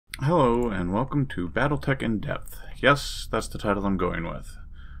Hello, and welcome to BattleTech in Depth. Yes, that's the title I'm going with.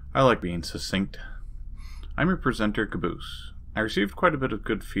 I like being succinct. I'm your presenter, Caboose. I received quite a bit of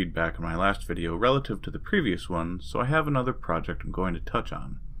good feedback on my last video relative to the previous one, so I have another project I'm going to touch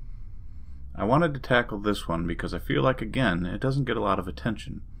on. I wanted to tackle this one because I feel like, again, it doesn't get a lot of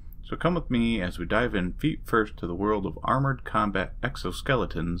attention. So come with me as we dive in feet first to the world of armored combat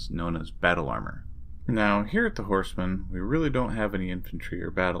exoskeletons known as battle armor. Now, here at the Horsemen, we really don't have any infantry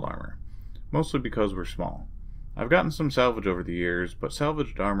or battle armor, mostly because we're small. I've gotten some salvage over the years, but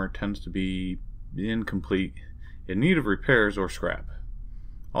salvaged armor tends to be incomplete, in need of repairs or scrap.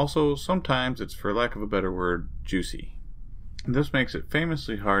 Also, sometimes it's, for lack of a better word, juicy. This makes it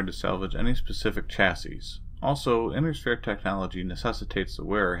famously hard to salvage any specific chassis. Also, inner sphere technology necessitates the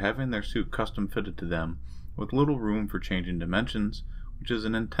wearer having their suit custom fitted to them, with little room for changing dimensions, which is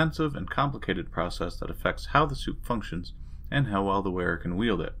an intensive and complicated process that affects how the suit functions and how well the wearer can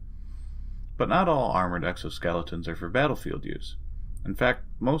wield it. But not all armored exoskeletons are for battlefield use. In fact,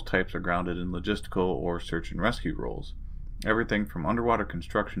 most types are grounded in logistical or search and rescue roles. Everything from underwater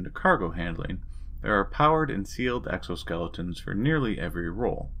construction to cargo handling, there are powered and sealed exoskeletons for nearly every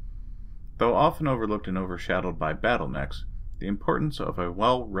role. Though often overlooked and overshadowed by battlemechs, the importance of a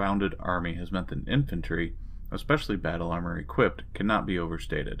well-rounded army has meant that infantry, especially battle armor equipped, cannot be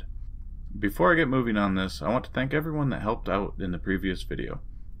overstated. Before I get moving on this, I want to thank everyone that helped out in the previous video.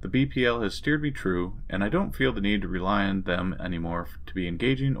 The BPL has steered me true, and I don't feel the need to rely on them anymore to be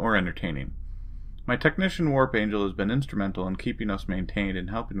engaging or entertaining. My technician Warp Angel has been instrumental in keeping us maintained and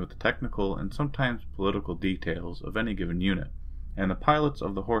helping with the technical and sometimes political details of any given unit, and the pilots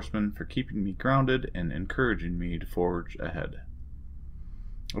of the Horsemen for keeping me grounded and encouraging me to forge ahead.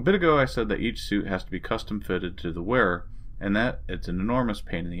 A bit ago I said that each suit has to be custom fitted to the wearer, and that it's an enormous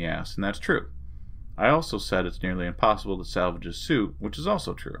pain in the ass, and that's true. I also said it's nearly impossible to salvage a suit, which is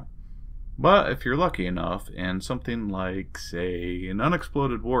also true. But if you're lucky enough, and something like, say, an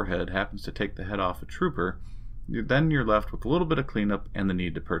unexploded warhead happens to take the head off a trooper, then you're left with a little bit of cleanup and the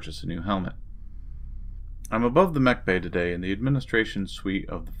need to purchase a new helmet. I'm above the mech bay today in the administration suite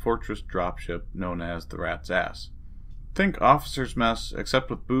of the fortress dropship known as the Rat's Ass. Think officer's mess, except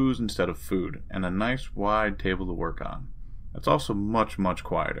with booze instead of food, and a nice wide table to work on. It's also much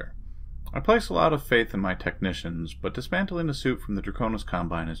quieter. I place a lot of faith in my technicians, but dismantling a suit from the Draconis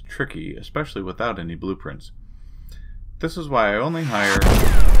Combine is tricky, especially without any blueprints. This is why I only hire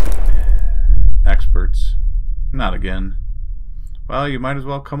experts. Not again. Well, you might as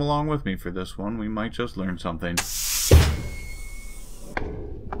well come along with me for this one. We might just learn something.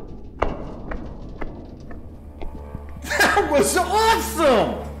 That was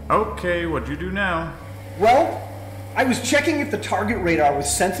awesome! Okay, what'd you do now? Well, I was checking if the target radar was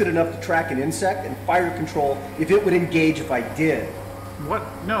sensitive enough to track an insect, and fire control if it would engage if I did. What?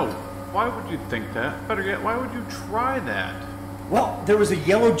 No. Why would you think that? Better yet, why would you try that? Well, there was a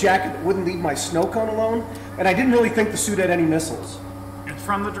yellow jacket that wouldn't leave my snow cone alone, and I didn't really think the suit had any missiles. It's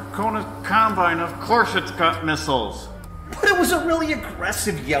from the Draconis Combine. Of course it's got missiles. But it was a really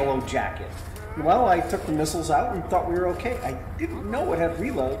aggressive yellow jacket. Well, I took the missiles out and thought we were okay. I didn't know it had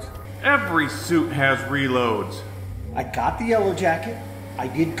reloads. Every suit has reloads. I got the yellow jacket. I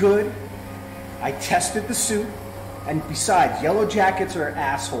did good. I tested the suit. And besides, yellow jackets are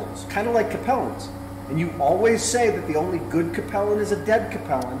assholes, kind of like Capellans. And you always say that the only good Capellan is a dead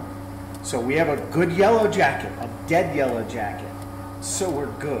Capellan. So we have a good yellow jacket, a dead yellow jacket. So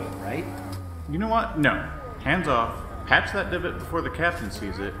we're good, right? You know what? No. Hands off. Patch that divot before the captain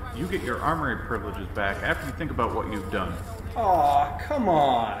sees it. You get your armory privileges back after you think about what you've done. Aw, come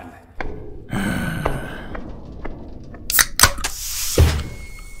on.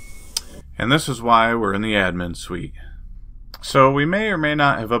 And this is why we're in the admin suite. So we may or may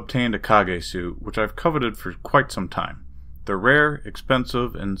not have obtained a Kage suit, which I've coveted for quite some time. They're rare,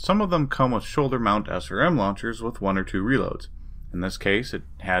 expensive, and some of them come with shoulder mount SRM launchers with 1 or 2 reloads. In this case, it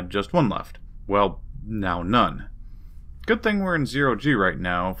had just 1 left. Well, now none. Good thing we're in 0G right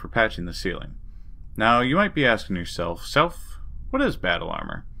now for patching the ceiling. Now, you might be asking yourself, what is battle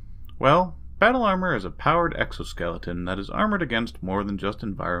armor? Well, battle armor is a powered exoskeleton that is armored against more than just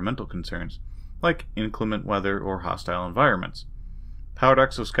environmental concerns, like inclement weather or hostile environments. Powered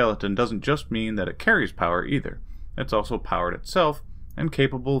exoskeleton doesn't just mean that it carries power either. It's also powered itself and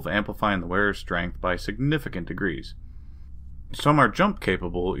capable of amplifying the wearer's strength by significant degrees. Some are jump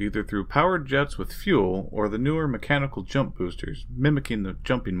capable either through powered jets with fuel or the newer mechanical jump boosters, mimicking the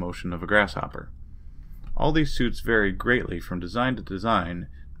jumping motion of a grasshopper. All these suits vary greatly from design to design,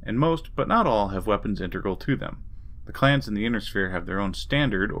 and most, but not all, have weapons integral to them. The clans in the Inner Sphere have their own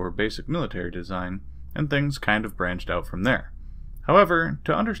standard or basic military design, and things kind of branched out from there. However,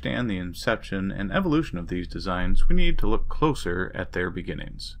 to understand the inception and evolution of these designs, we need to look closer at their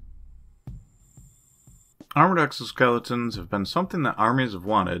beginnings. Armored exoskeletons have been something that armies have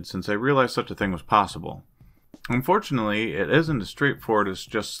wanted since they realized such a thing was possible. Unfortunately, it isn't as straightforward as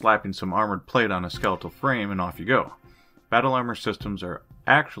just slapping some armored plate on a skeletal frame and off you go. Battle armor systems are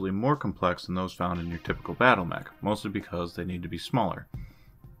actually more complex than those found in your typical battle mech, mostly because they need to be smaller.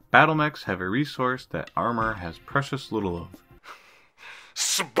 Battle mechs have a resource that armor has precious little of.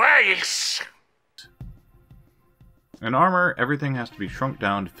 Space! In armor, everything has to be shrunk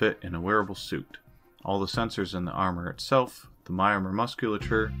down to fit in a wearable suit. All the sensors in the armor itself, the myarmor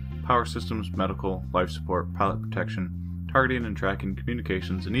musculature, power systems, medical, life support, pilot protection, targeting and tracking,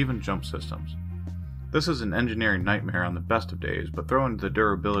 communications, and even jump systems. This is an engineering nightmare on the best of days, but throw in the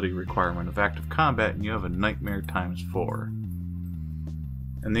durability requirement of active combat and you have a nightmare times 4.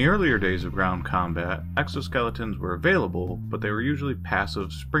 In the earlier days of ground combat, exoskeletons were available, but they were usually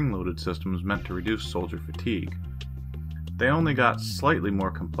passive, spring-loaded systems meant to reduce soldier fatigue. They only got slightly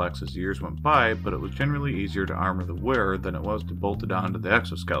more complex as years went by, but it was generally easier to armor the wearer than it was to bolt it onto the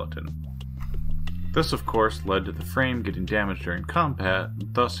exoskeleton. This, of course, led to the frame getting damaged during combat,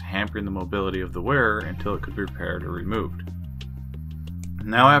 thus hampering the mobility of the wearer until it could be repaired or removed.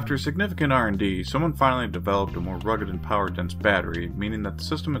 Now, after significant R&D, someone finally developed a more rugged and power-dense battery, meaning that the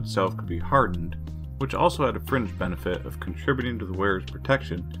system itself could be hardened, which also had a fringe benefit of contributing to the wearer's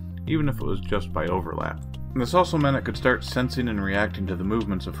protection, even if it was just by overlap. This also meant it could start sensing and reacting to the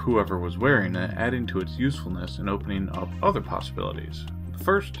movements of whoever was wearing it, adding to its usefulness and opening up other possibilities. The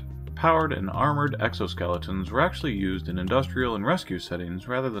first, powered and armored exoskeletons were actually used in industrial and rescue settings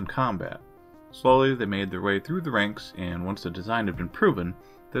rather than combat. Slowly, they made their way through the ranks, and once the design had been proven,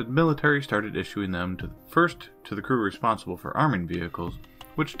 the military started issuing them first to the crew responsible for arming vehicles,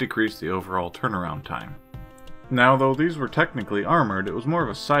 which decreased the overall turnaround time. Now, though these were technically armored, it was more of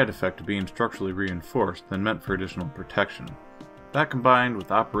a side effect of being structurally reinforced than meant for additional protection. That, combined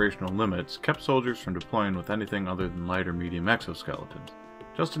with operational limits, kept soldiers from deploying with anything other than light or medium exoskeletons.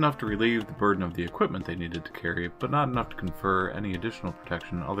 Just enough to relieve the burden of the equipment they needed to carry, but not enough to confer any additional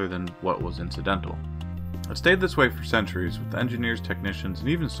protection other than what was incidental. It stayed this way for centuries, with engineers, technicians, and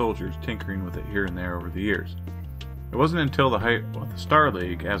even soldiers tinkering with it here and there over the years. It wasn't until the height of the Star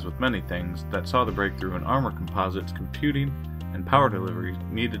League, as with many things, that saw the breakthrough in armor composites, computing, and power delivery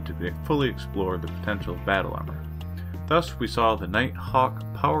needed to fully explore the potential of battle armor. Thus, we saw the Nighthawk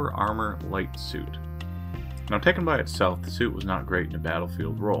Power Armor Light Suit. Now, taken by itself, the suit was not great in a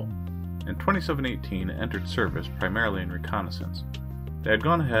battlefield role. In 2718, it entered service primarily in reconnaissance. They had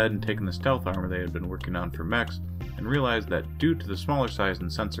gone ahead and taken the stealth armor they had been working on for mechs, and realized that due to the smaller size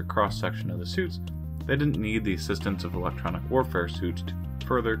and sensor cross-section of the suits, they didn't need the assistance of electronic warfare suits to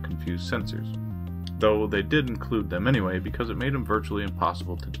further confuse sensors. Though they did include them anyway because it made them virtually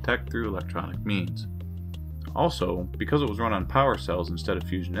impossible to detect through electronic means. Also, because it was run on power cells instead of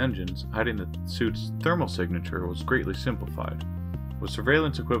fusion engines, hiding the suit's thermal signature was greatly simplified. With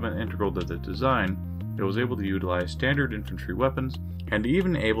surveillance equipment integral to the design, it was able to utilize standard infantry weapons, and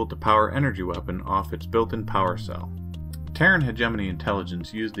even able to power energy weapon off its built-in power cell. Terran hegemony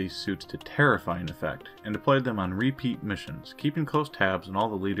intelligence used these suits to terrifying effect, and deployed them on repeat missions, keeping close tabs on all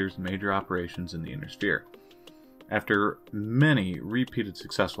the leaders and major operations in the inner sphere. After many repeated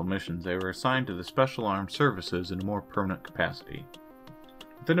successful missions, they were assigned to the Special Armed Services in a more permanent capacity.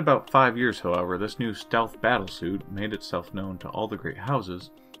 Within about 5 years, however, this new stealth battlesuit made itself known to all the great houses,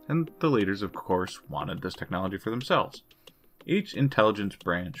 and the leaders, of course, wanted this technology for themselves. Each intelligence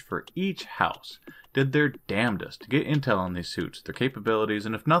branch for each house did their damnedest to get intel on these suits, their capabilities,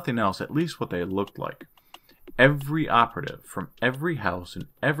 and if nothing else, at least what they looked like. Every operative from every house in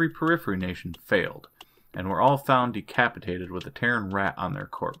every periphery nation failed, and were all found decapitated with a Terran rat on their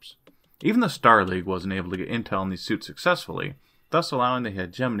corpse. Even the Star League wasn't able to get intel on these suits successfully, thus allowing the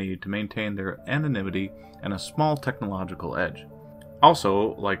hegemony to maintain their anonymity and a small technological edge.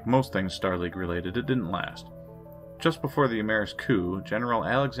 Also, like most things Star League related, it didn't last. Just before the Ameris coup, General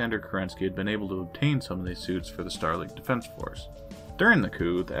Alexander Kerensky had been able to obtain some of these suits for the Star League Defense Force. During the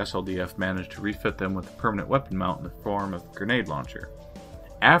coup, the SLDF managed to refit them with a permanent weapon mount in the form of a grenade launcher.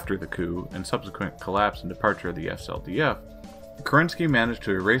 After the coup, and subsequent collapse and departure of the SLDF, Kerensky managed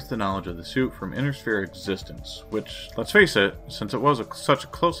to erase the knowledge of the suit from inner sphere existence, which, let's face it, since it was such a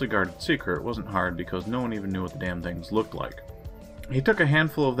closely guarded secret, it wasn't hard because no one even knew what the damn things looked like. He took a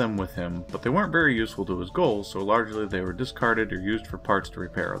handful of them with him, but they weren't very useful to his goals, so largely they were discarded or used for parts to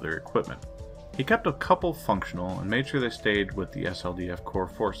repair other equipment. He kept a couple functional and made sure they stayed with the SLDF core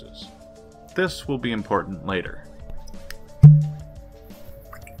forces. This will be important later.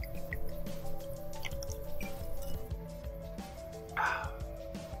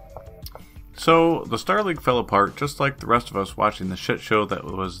 So, the Star League fell apart just like the rest of us watching the shit show that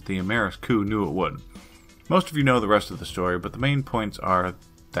was the Amaris coup knew it would. Most of you know the rest of the story, but the main points are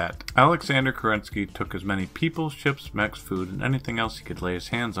that Alexander Kerensky took as many people, ships, mechs, food, and anything else he could lay his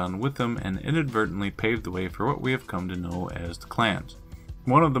hands on with them and inadvertently paved the way for what we have come to know as the clans.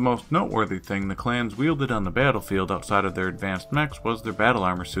 One of the most noteworthy things the clans wielded on the battlefield outside of their advanced mechs was their battle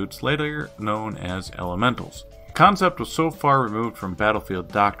armor suits, later known as elementals. The concept was so far removed from battlefield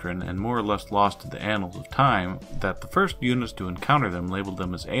doctrine and more or less lost to the annals of time that the first units to encounter them labeled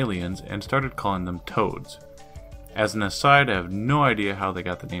them as aliens and started calling them toads. As an aside, I have no idea how they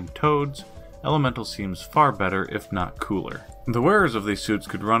got the name Toads. Elemental seems far better, if not cooler. The wearers of these suits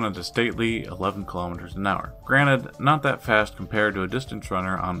could run at a stately 11 kilometers an hour. Granted, not that fast compared to a distance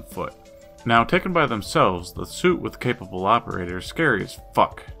runner on foot. Now, taken by themselves, the suit with capable operators is scary as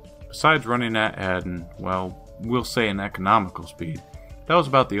fuck. Besides running at an, well, we'll say an economical speed, that was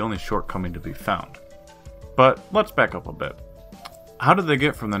about the only shortcoming to be found. But let's back up a bit. How did they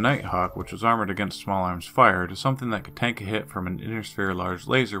get from the Nighthawk, which was armored against small arms fire, to something that could tank a hit from an inner sphere large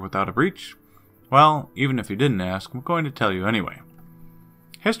laser without a breach? Well, even if you didn't ask, I'm going to tell you anyway.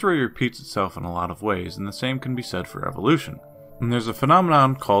 History repeats itself in a lot of ways, and the same can be said for evolution. And there's a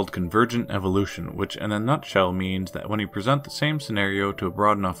phenomenon called convergent evolution, which in a nutshell means that when you present the same scenario to a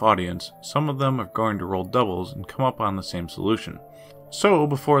broad enough audience, some of them are going to roll doubles and come up on the same solution. So,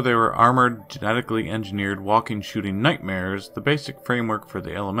 before they were armored, genetically engineered, walking, shooting nightmares, the basic framework for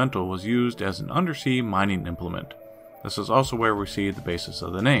the elemental was used as an undersea mining implement. This is also where we see the basis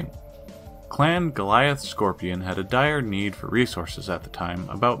of the name. Clan Goliath Scorpion had a dire need for resources at the time,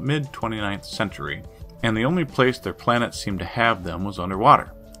 about mid-29th century, and the only place their planet seemed to have them was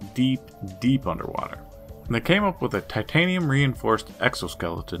underwater. Deep, deep underwater. And they came up with a titanium-reinforced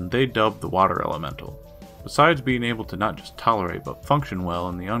exoskeleton they dubbed the Water Elemental. Besides being able to not just tolerate but function well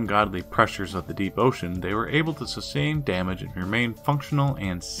in the ungodly pressures of the deep ocean, they were able to sustain damage and remain functional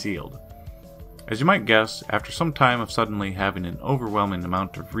and sealed. As you might guess, after some time of suddenly having an overwhelming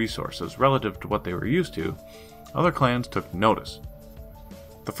amount of resources relative to what they were used to, other clans took notice.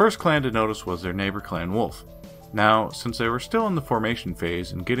 The first clan to notice was their neighbor clan Wolf. Now, since they were still in the formation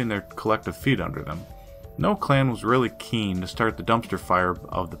phase and getting their collective feet under them, no clan was really keen to start the dumpster fire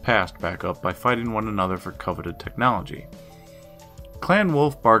of the past back up by fighting one another for coveted technology. Clan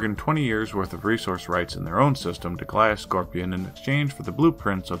Wolf bargained 20 years worth of resource rights in their own system to Goliath Scorpion in exchange for the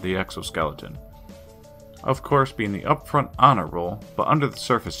blueprints of the exoskeleton. Of course, being the upfront honor roll, but under the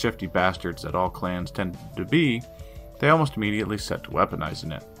surface shifty bastards that all clans tended to be, they almost immediately set to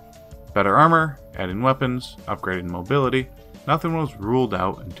weaponizing it. Better armor, adding weapons, upgrading mobility, nothing was ruled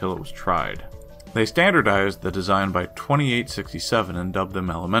out until it was tried. They standardized the design by 2867 and dubbed them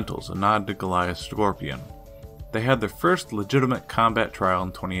Elementals, a nod to Goliath Scorpion. They had their first legitimate combat trial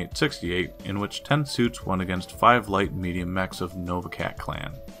in 2868, in which 10 suits won against 5 light and medium mechs of Novacat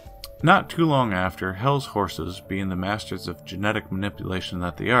clan. Not too long after, Hell's Horses, being the masters of genetic manipulation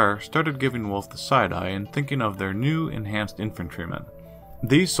that they are, started giving Wolf the side-eye and thinking of their new enhanced infantrymen.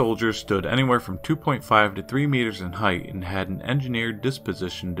 These soldiers stood anywhere from 2.5 to 3 meters in height and had an engineered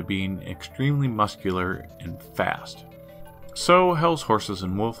disposition to being extremely muscular and fast. So, Hell's Horses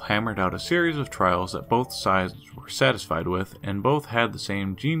and Wolf hammered out a series of trials that both sides were satisfied with, and both had the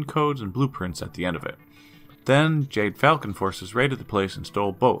same gene codes and blueprints at the end of it. Then, Jade Falcon forces raided the place and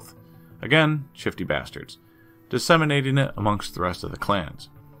stole both. Again, shifty bastards, disseminating it amongst the rest of the clans.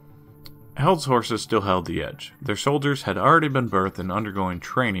 Hell's Horses still held the edge. Their soldiers had already been birthed and undergoing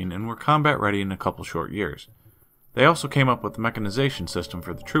training and were combat ready in a couple short years. They also came up with a mechanization system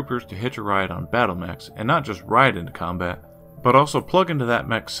for the troopers to hitch a ride on battle mechs and not just ride into combat, but also plug into that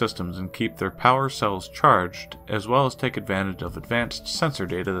mech's systems and keep their power cells charged, as well as take advantage of advanced sensor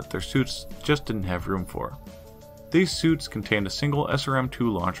data that their suits just didn't have room for. These suits contained a single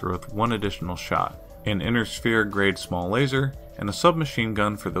SRM-2 launcher with 1 additional shot, an inner sphere grade small laser, and a submachine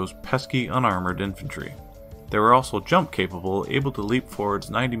gun for those pesky unarmored infantry. They were also jump capable, able to leap forwards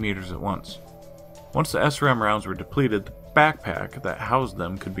 90 meters at once. Once the SRM rounds were depleted, the backpack that housed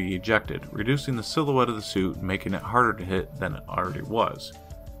them could be ejected, reducing the silhouette of the suit and making it harder to hit than it already was.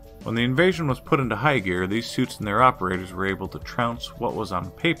 When the invasion was put into high gear, these suits and their operators were able to trounce what was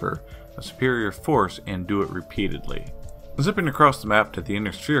on paper a superior force and do it repeatedly. Zipping across the map to the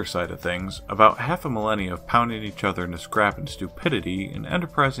inner sphere side of things, about half a millennia of pounding each other into scrap and stupidity, an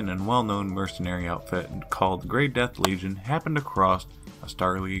enterprising and well-known mercenary outfit called Grey Death Legion happened across a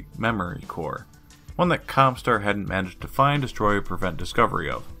Star League memory core, one that Comstar hadn't managed to find, destroy, or prevent discovery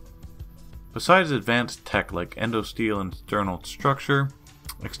of. Besides advanced tech like endosteel and external structure,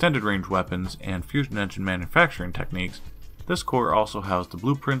 extended range weapons, and fusion engine manufacturing techniques, This core also housed the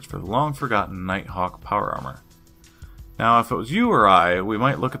blueprints for the long-forgotten Nighthawk power armor. Now, if it was you or I, we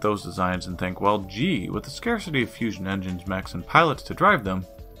might look at those designs and think, well, gee, with the scarcity of fusion engines, mechs, and pilots to drive them,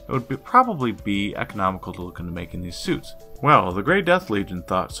 it would probably be economical to look into making these suits. Well, the Grey Death Legion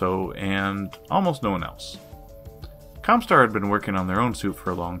thought so, and almost no one else. Comstar had been working on their own suit for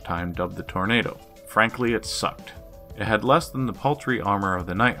a long time, dubbed the Tornado. Frankly, it sucked. It had less than the paltry armor of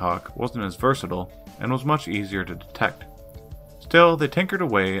the Nighthawk, wasn't as versatile, and was much easier to detect. Still, they tinkered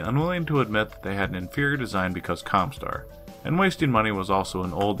away, unwilling to admit that they had an inferior design because Comstar, and wasting money was also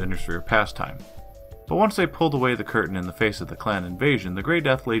an old Innisphere pastime. But once they pulled away the curtain in the face of the clan invasion, the Grey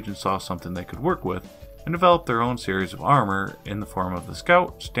Death Legion saw something they could work with, and developed their own series of armor in the form of the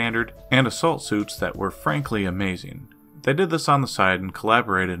Scout, Standard, and Assault suits that were frankly amazing. They did this on the side and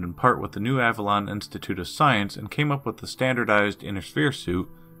collaborated in part with the New Avalon Institute of Science and came up with the standardized Innisphere suit,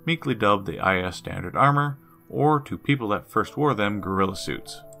 meekly dubbed the IS Standard Armor, or to people that first wore them, Gorilla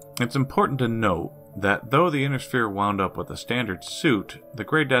Suits. It's important to note that though the Innisphere wound up with a standard suit, the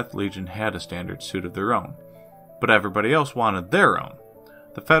Grey Death Legion had a standard suit of their own. But everybody else wanted their own.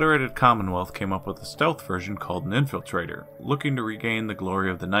 The Federated Commonwealth came up with a stealth version called an Infiltrator, looking to regain the glory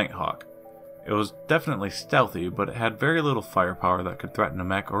of the Nighthawk. It was definitely stealthy, but it had very little firepower that could threaten a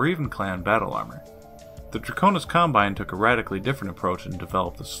mech or even clan battle armor. The Draconis Combine took a radically different approach and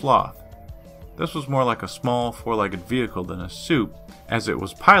developed the Sloth. This was more like a small, four-legged vehicle than a suit, as it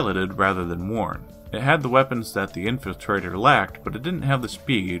was piloted rather than worn. It had the weapons that the Infiltrator lacked, but it didn't have the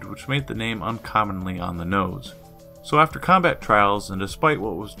speed, which made the name uncommonly on the nose. So after combat trials, and despite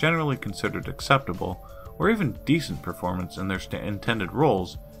what was generally considered acceptable, or even decent performance in their intended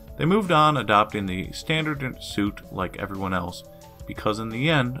roles, they moved on adopting the standard suit like everyone else, because in the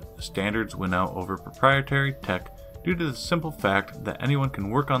end, standards win out over proprietary tech due to the simple fact that anyone can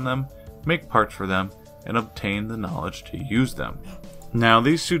work on them, make parts for them, and obtain the knowledge to use them. Now,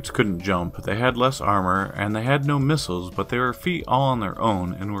 these suits couldn't jump, they had less armor, and they had no missiles, but they were feet all on their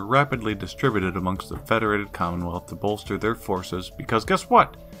own and were rapidly distributed amongst the Federated Commonwealth to bolster their forces, because guess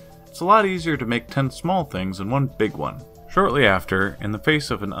what? It's a lot easier to make 10 small things than one big one. Shortly after, in the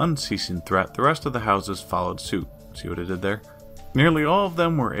face of an unceasing threat, the rest of the houses followed suit. See what I did there? Nearly all of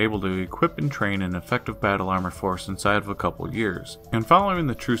them were able to equip and train an effective battle armor force inside of a couple years, and following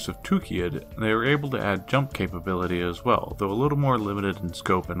the Truce of Tukiad, they were able to add jump capability as well, though a little more limited in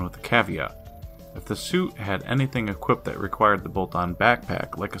scope and with a caveat. If the suit had anything equipped that required the bolt-on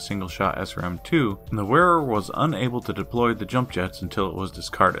backpack, like a single-shot SRM-2, the wearer was unable to deploy the jump jets until it was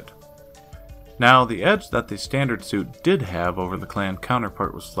discarded. Now, the edge that the standard suit did have over the clan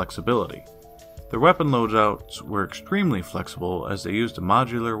counterpart was flexibility. Their weapon loadouts were extremely flexible as they used a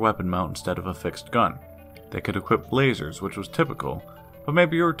modular weapon mount instead of a fixed gun. They could equip lasers, which was typical, but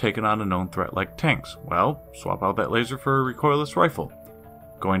maybe you were taking on a known threat like tanks. Well, swap out that laser for a recoilless rifle.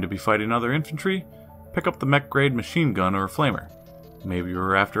 Going to be fighting other infantry? Pick up the mech-grade machine gun or a flamer. Maybe you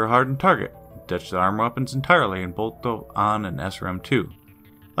were after a hardened target. Ditch the arm weapons entirely and bolt on an SRM-2.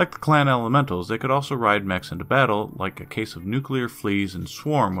 Like the clan elementals, they could also ride mechs into battle like a case of nuclear fleas and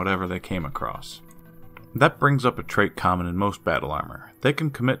swarm whatever they came across. That brings up a trait common in most battle armor. They can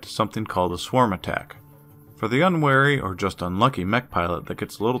commit to something called a swarm attack. For the unwary or just unlucky mech pilot that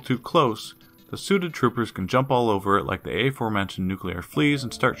gets a little too close, the suited troopers can jump all over it like the aforementioned nuclear fleas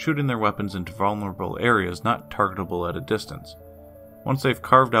and start shooting their weapons into vulnerable areas not targetable at a distance. Once they've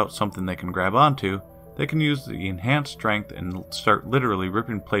carved out something they can grab onto, they can use the enhanced strength and start literally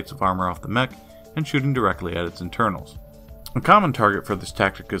ripping plates of armor off the mech and shooting directly at its internals. A common target for this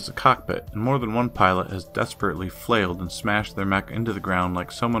tactic is the cockpit, and more than one pilot has desperately flailed and smashed their mech into the ground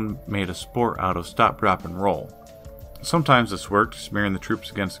like someone made a sport out of stop, drop, and roll. Sometimes this worked, smearing the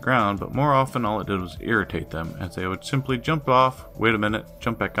troops against the ground, but more often all it did was irritate them, as they would simply jump off, wait a minute,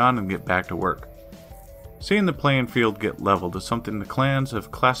 jump back on, and get back to work. Seeing the playing field get leveled is something the clans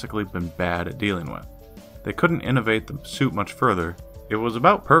have classically been bad at dealing with. They couldn't innovate the suit much further. It was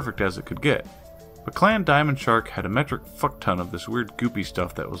about perfect as it could get. But Clan Diamond Shark had a metric fuckton of this weird goopy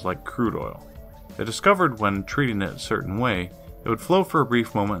stuff that was like crude oil. They discovered when treating it a certain way, it would flow for a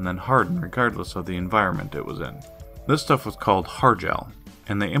brief moment and then harden regardless of the environment it was in. This stuff was called Hargel,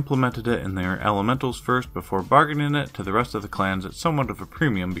 and they implemented it in their elementals first before bargaining it to the rest of the clans at somewhat of a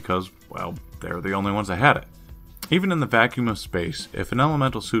premium because, well, they were the only ones that had it. Even in the vacuum of space, if an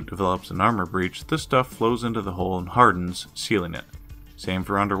elemental suit develops an armor breach, this stuff flows into the hole and hardens, sealing it. Same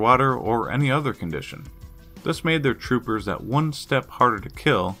for underwater or any other condition. This made their troopers that one step harder to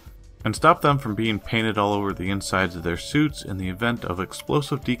kill, and stopped them from being painted all over the insides of their suits in the event of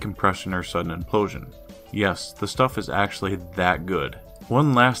explosive decompression or sudden implosion. Yes, the stuff is actually that good.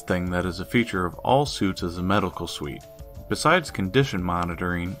 One last thing that is a feature of all suits is a medical suite. Besides condition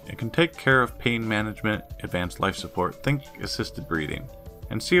monitoring, it can take care of pain management, advanced life support, think assisted breathing,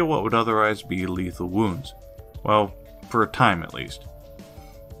 and seal what would otherwise be lethal wounds. Well, for a time at least.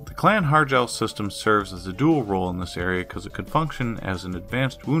 The Clan Hardgel system serves as a dual role in this area because it could function as an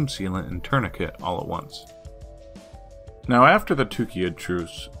advanced wound sealant and tourniquet all at once. Now after the Tukiad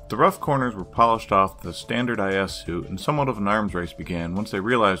truce, the rough corners were polished off the standard IS suit and somewhat of an arms race began once they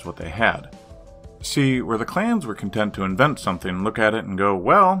realized what they had. See, where the clans were content to invent something, look at it and go,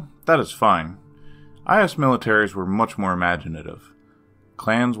 well, that is fine. IS militaries were much more imaginative.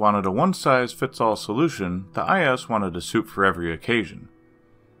 Clans wanted a one-size-fits-all solution, the IS wanted a suit for every occasion.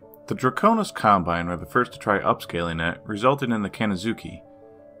 The Draconis Combine were the first to try upscaling it, resulting in the Kanazuki.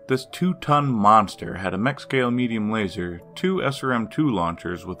 This 2-ton monster had a mech-scale medium laser, 2 SRM-2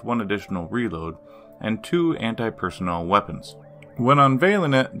 launchers with 1 additional reload, and 2 anti-personnel weapons. When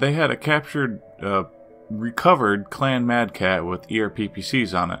unveiling it, they had a recovered Clan Mad Cat with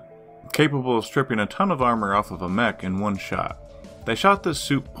ERPPCs on it, capable of stripping a ton of armor off of a mech in one shot. They shot this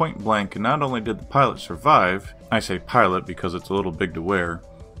suit point blank, and not only did the pilot survive, I say pilot because it's a little big to wear,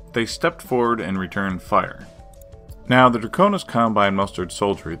 they stepped forward and returned fire. Now, the Draconis Combine Mustard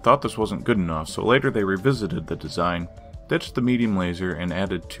Soldiery thought this wasn't good enough, so later they revisited the design, ditched the medium laser, and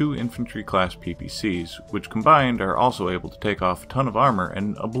added 2 infantry-class PPCs, which combined are also able to take off a ton of armor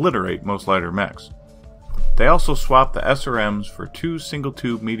and obliterate most lighter mechs. They also swapped the SRMs for 2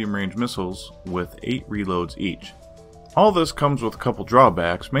 single-tube medium-range missiles with 8 reloads each. All this comes with a couple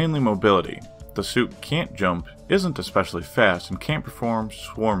drawbacks, mainly mobility. The suit can't jump, isn't especially fast, and can't perform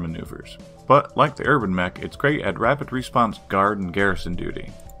swarm maneuvers. But, like the urban mech, it's great at rapid response guard and garrison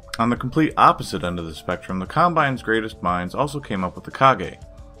duty. On the complete opposite end of the spectrum, the Combine's greatest minds also came up with the Kage,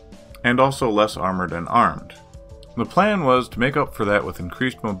 and also less armored and armed. The plan was to make up for that with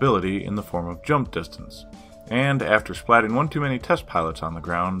increased mobility in the form of jump distance. And after splatting one too many test pilots on the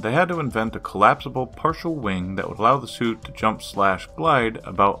ground, they had to invent a collapsible partial wing that would allow the suit to jump/glide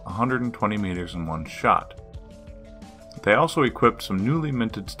about 120 meters in one shot. They also equipped some newly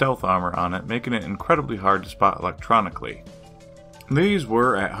minted stealth armor on it, making it incredibly hard to spot electronically. These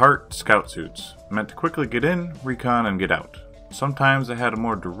were, at heart, scout suits, meant to quickly get in, recon, and get out. Sometimes they had a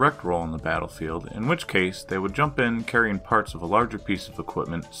more direct role in the battlefield, in which case they would jump in carrying parts of a larger piece of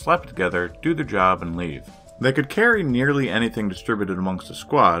equipment, slap it together, do their job, and leave. They could carry nearly anything distributed amongst a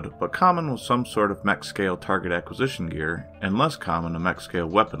squad, but common was some sort of mech-scale target acquisition gear, and less common a mech-scale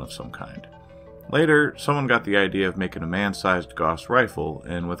weapon of some kind. Later, someone got the idea of making a man-sized Gauss rifle,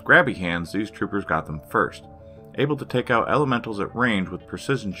 and with grabby hands these troopers got them first. Able to take out elementals at range with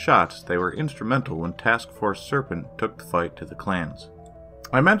precision shots, they were instrumental when Task Force Serpent took the fight to the clans.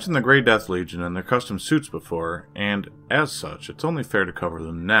 I mentioned the Grey Death Legion and their custom suits before, and as such, it's only fair to cover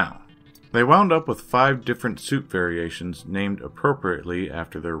them now. They wound up with 5 different suit variations named appropriately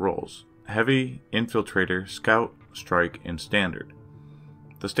after their roles: Heavy, Infiltrator, Scout, Strike, and Standard.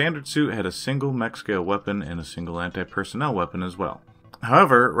 The Standard suit had a single mech-scale weapon and a single anti-personnel weapon as well.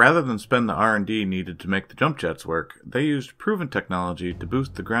 However, rather than spend the R&D needed to make the jump jets work, they used proven technology to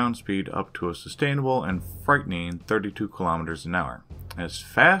boost the ground speed up to a sustainable and frightening 32 kilometers an hour, as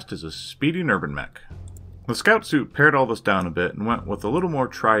fast as a speeding urban mech. The Scout suit pared all this down a bit and went with a little more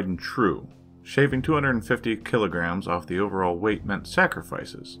tried and true. Shaving 250 kilograms off the overall weight meant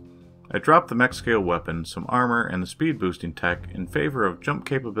sacrifices. It dropped the mech-scale weapon, some armor, and the speed-boosting tech in favor of jump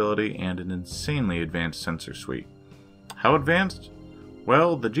capability and an insanely advanced sensor suite. How advanced?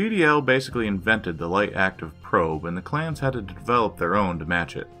 Well, the GDL basically invented the light active probe, and the clans had to develop their own to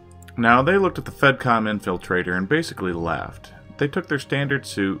match it. Now, they looked at the FedCom Infiltrator and basically laughed. They took their standard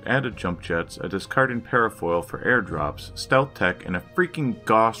suit, added jump jets, a discarding parafoil for airdrops, stealth tech, and a freaking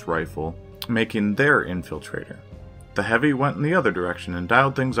Gauss rifle, making their Infiltrator. The Heavy went in the other direction and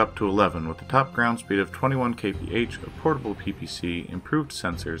dialed things up to 11 with a top ground speed of 21 kph, a portable PPC, improved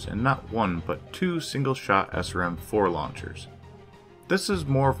sensors, and not 1 but 2 single-shot SRM-4 launchers. This is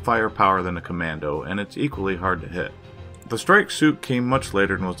more firepower than a commando, and it's equally hard to hit. The Strike suit came much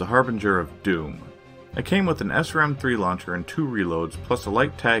later and was the harbinger of doom. It came with an SRM-3 launcher and 2 reloads, plus a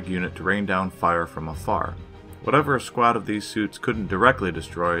light tag unit to rain down fire from afar. Whatever a squad of these suits couldn't directly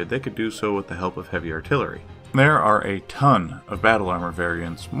destroy, they could do so with the help of heavy artillery. There are a ton of battle armor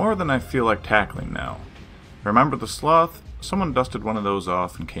variants, more than I feel like tackling now. Remember the Sloth? Someone dusted one of those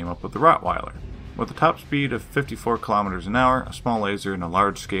off and came up with the Rottweiler. With a top speed of 54 kilometers an hour, a small laser, and a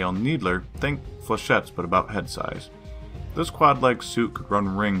large-scale needler, think flechettes but about head size. This quad-leg suit could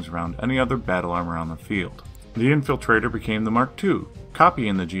run rings around any other battle armor on the field. The Infiltrator became the Mark II,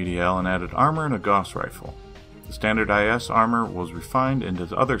 copying the GDL and added armor and a Gauss rifle. The standard IS armor was refined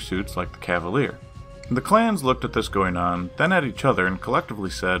into other suits like the Cavalier. The clans looked at this going on, then at each other and collectively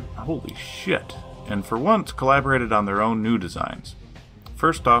said, "Holy shit," and for once collaborated on their own new designs.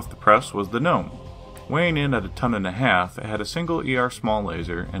 First off the press was the Gnome. Weighing in at 1.5 tons, it had a single ER small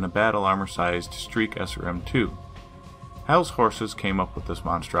laser and a battle armor-sized Streak SRM-2. Hell's Horses came up with this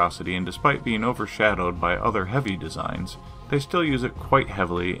monstrosity, and despite being overshadowed by other heavy designs, they still use it quite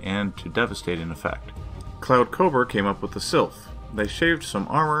heavily and to devastating effect. Cloud Cobra came up with the Sylph. They shaved some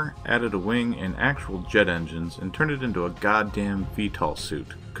armor, added a wing and actual jet engines, and turned it into a goddamn VTOL suit,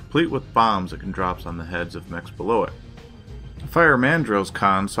 complete with bombs that can drop on the heads of mechs below it. Fire Mandrill's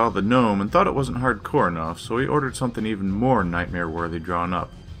Khan saw the Gnome and thought it wasn't hardcore enough, so he ordered something even more nightmare-worthy drawn up.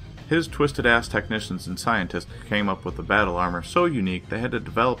 His twisted-ass technicians and scientists came up with a battle armor so unique they had to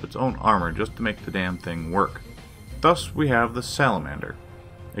develop its own armor just to make the damn thing work. Thus we have the Salamander.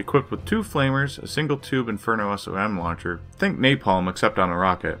 Equipped with 2 flamers, a single-tube Inferno SOM launcher, think napalm except on a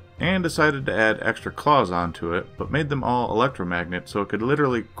rocket, and decided to add extra claws onto it, but made them all electromagnet so it could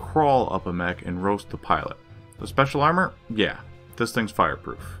literally crawl up a mech and roast the pilot. The special armor? Yeah, this thing's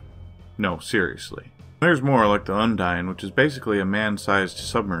fireproof. No, seriously. There's more like the Undyne, which is basically a man-sized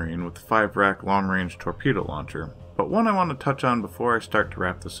submarine with a 5-rack long-range torpedo launcher. But one I want to touch on before I start to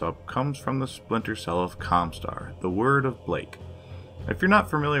wrap this up comes from the splinter cell of Comstar, the Word of Blake. If you're not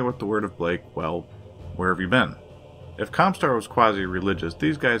familiar with the Word of Blake, well, where have you been? If Comstar was quasi-religious,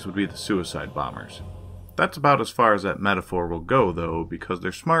 these guys would be the suicide bombers. That's about as far as that metaphor will go, though, because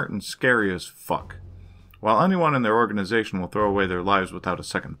they're smart and scary as fuck. While anyone in their organization will throw away their lives without a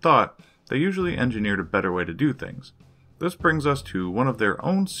second thought, they usually engineered a better way to do things. This brings us to one of their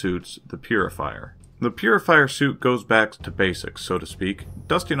own suits, the Purifier. The Purifier suit goes back to basics, so to speak,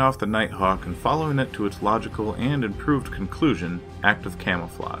 dusting off the Nighthawk and following it to its logical and improved conclusion, active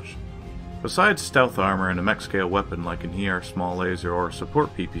camouflage. Besides stealth armor and a mech-scale weapon like an ER small laser or a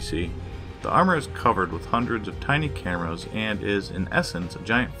support PPC, the armor is covered with hundreds of tiny cameras and is, in essence, a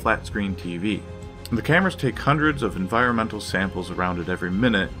giant flat-screen TV. The cameras take hundreds of environmental samples around it every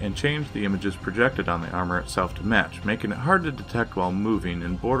minute and change the images projected on the armor itself to match, making it hard to detect while moving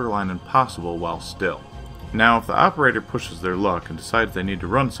and borderline impossible while still. Now, if the operator pushes their luck and decides they need to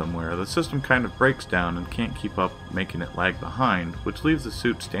run somewhere, the system kind of breaks down and can't keep up, making it lag behind, which leaves the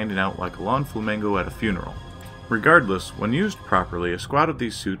suit standing out like a lawn flamingo at a funeral. Regardless, when used properly, a squad of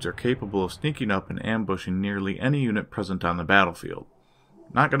these suits are capable of sneaking up and ambushing nearly any unit present on the battlefield.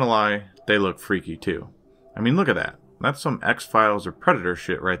 Not gonna lie, they look freaky too. I mean, look at that. That's some X-Files or Predator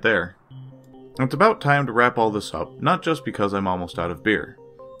shit right there. It's about time to wrap all this up, not just because I'm almost out of beer.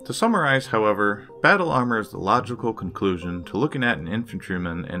 To summarize, however, battle armor is the logical conclusion to looking at an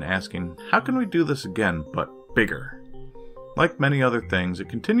infantryman and asking, how can we do this again, but bigger? Like many other things, it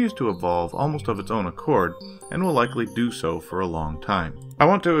continues to evolve almost of its own accord, and will likely do so for a long time. I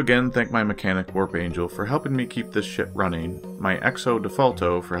want to again thank my mechanic Warp Angel for helping me keep this shit running, my Exo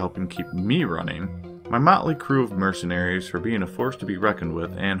Defaulto for helping keep me running, my motley crew of mercenaries for being a force to be reckoned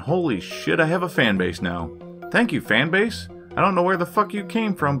with, and holy shit, I have a fanbase now. Thank you, fanbase! I don't know where the fuck you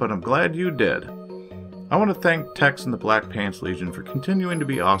came from, but I'm glad you did. I want to thank Tex and the Black Pants Legion for continuing to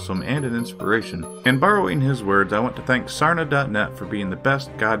be awesome and an inspiration, and borrowing his words, I want to thank Sarna.net for being the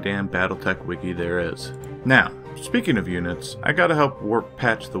best goddamn BattleTech wiki there is. Now, speaking of units, I gotta help Warp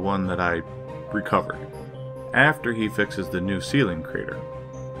patch the one that I recovered, after he fixes the new ceiling crater,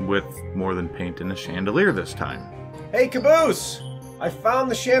 with more than paint and a chandelier this time. Hey, Caboose! I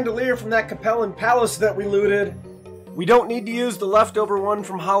found the chandelier from that Capellan palace that we looted. We don't need to use the leftover one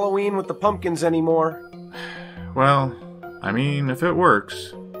from Halloween with the pumpkins anymore. Well, I mean, if it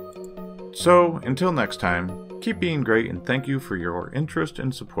works. So, until next time, keep being great and thank you for your interest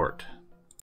and support.